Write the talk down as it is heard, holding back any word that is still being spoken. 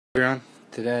Everyone,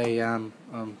 today I'm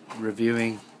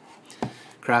reviewing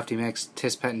CraftyMech's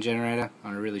test pattern generator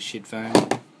on a really shit phone,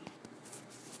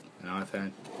 an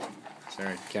iPhone.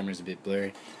 Sorry, the camera's a bit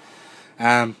blurry.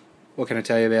 What can I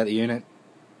tell you about the unit?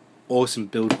 Awesome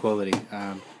build quality.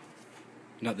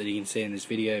 Not that you can see in this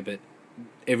video, but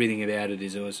everything about it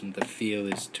is awesome. The feel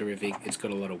is terrific. It's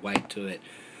got a lot of weight to it.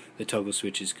 The toggle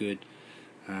switch is good.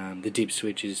 The dip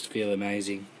switches feel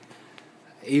amazing.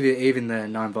 Even the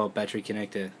 9-volt battery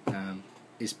connector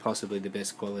is possibly the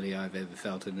best quality I've ever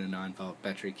felt in a 9-volt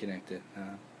battery connector.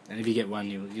 And if you get one,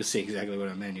 you'll see exactly what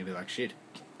I mean. You'll be like, shit.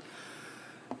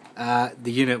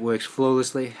 The unit works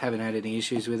flawlessly. Haven't had any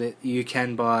issues with it. You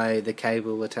can buy the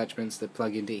cable attachments that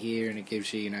plug into here, and it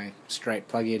gives you, straight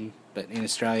plug-in. But in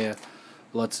Australia,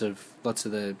 lots of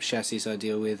the chassis I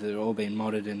deal with are all been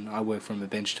modded, and I work from a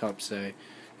benchtop, so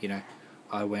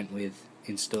I went with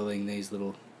installing these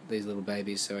little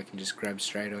babies so I can just grab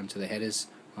straight onto the headers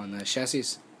on the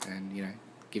chassis and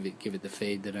give it the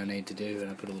feed that I need to do. And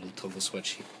I put a little toggle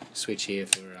switch here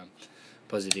for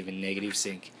positive and negative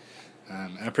sync.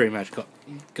 And I pretty much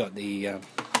got the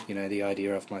the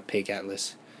idea off my Peak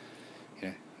Atlas.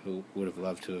 Would have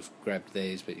loved to have grabbed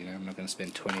these, but I'm not going to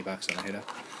spend $20 on a header.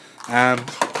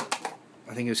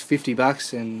 I think it was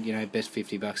 $50, and best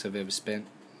 $50 I've ever spent.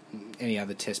 Any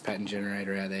other test pattern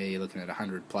generator out there, you're looking at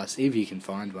 100 plus if you can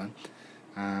find one.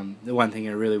 The one thing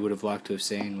I really would have liked to have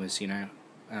seen was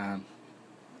the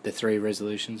 3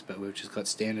 resolutions, but we've just got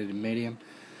standard and medium,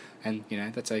 and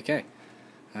that's okay.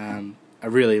 I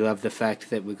really love the fact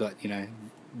that we've got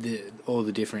all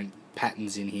the different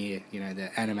patterns in here.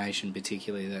 The animation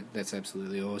particularly, that's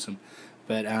absolutely awesome.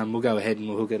 But we'll go ahead and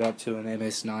we'll hook it up to an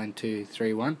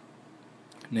MS9231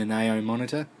 and an AO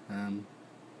monitor.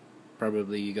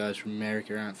 Probably you guys from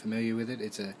America aren't familiar with it.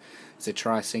 It's a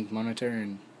tri-sync monitor,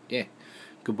 and yeah,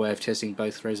 good way of testing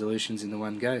both resolutions in the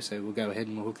one go. So we'll go ahead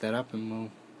and we'll hook that up, and we'll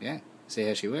see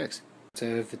how she works.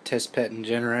 So the test pattern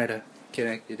generator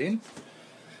connected in,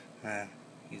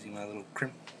 using my little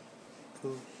crimp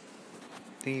cool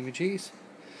thingy-majiggies.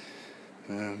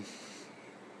 Got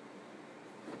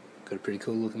a pretty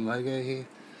cool looking logo here.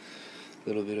 A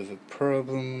little bit of a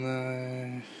problem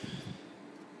though.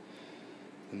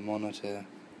 The monitor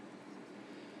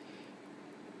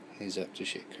is up to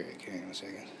shit creek. Hang on a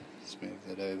second. Let's move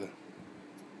that over.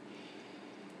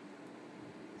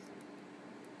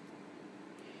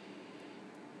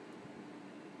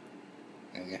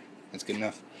 There we go. That's good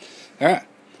enough. Alright.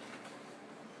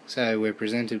 So we're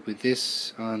presented with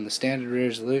this on the standard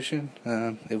resolution.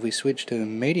 If we switch to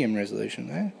medium resolution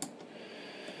though,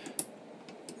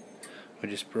 we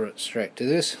just brought it straight to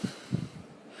this.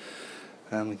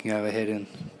 We can go ahead and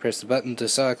press the button to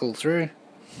cycle through.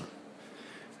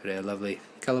 Got our lovely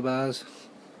colour bars.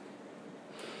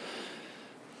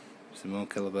 Some more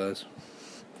colour bars.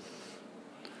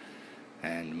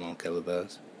 And more colour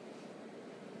bars.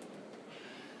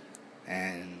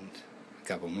 And a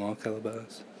couple more colour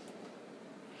bars.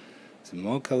 Some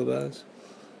more colour bars.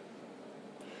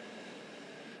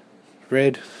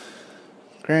 Red,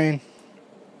 green,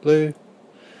 blue,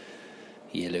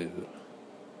 yellow,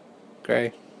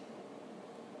 grey,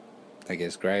 I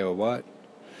guess grey or white,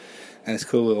 and this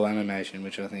cool little animation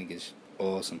which I think is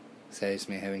awesome. Saves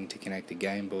me having to connect a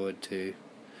game board to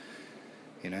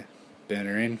burn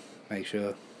her in, make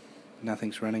sure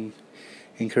nothing's running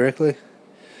incorrectly,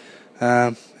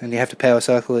 and you have to power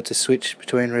cycle it to switch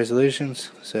between resolutions.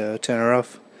 So I turn her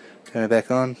off, turn her back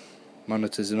on.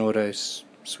 Monitor's an auto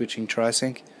switching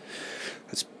tri-sync.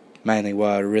 That's mainly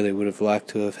why I really would have liked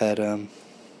to have had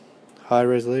high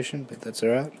resolution, but that's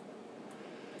alright.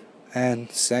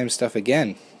 And same stuff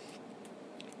again.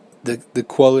 The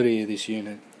quality of this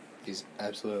unit is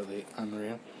absolutely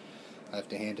unreal. I have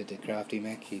to hand it to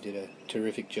CraftyMech. He did a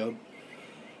terrific job.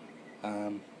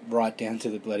 Right down to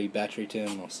the bloody battery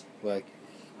terminals. Like,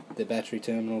 the battery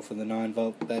terminal for the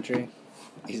 9-volt battery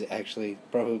is actually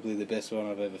probably the best one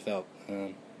I've ever felt.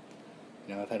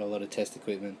 I've had a lot of test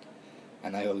equipment,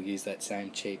 and they all use that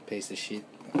same cheap piece of shit.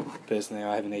 Personally,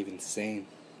 I haven't even seen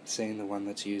the one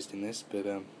that's used in this, but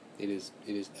it is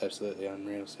absolutely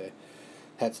unreal. So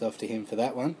hats off to him for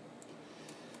that one.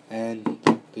 And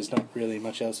there's not really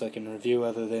much else I can review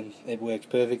other than it works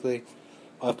perfectly.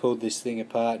 I pulled this thing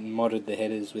apart and modded the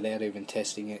headers without even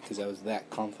testing it, because I was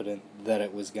that confident that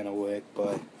it was going to work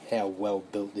by how well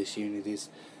built this unit is.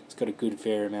 It's got a good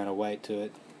fair amount of weight to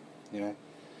it. You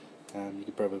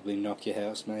could probably knock your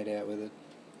housemate out with it.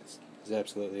 It's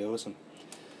absolutely awesome.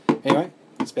 Anyway,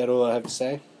 that's about all I have to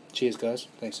say. Cheers guys,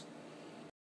 thanks.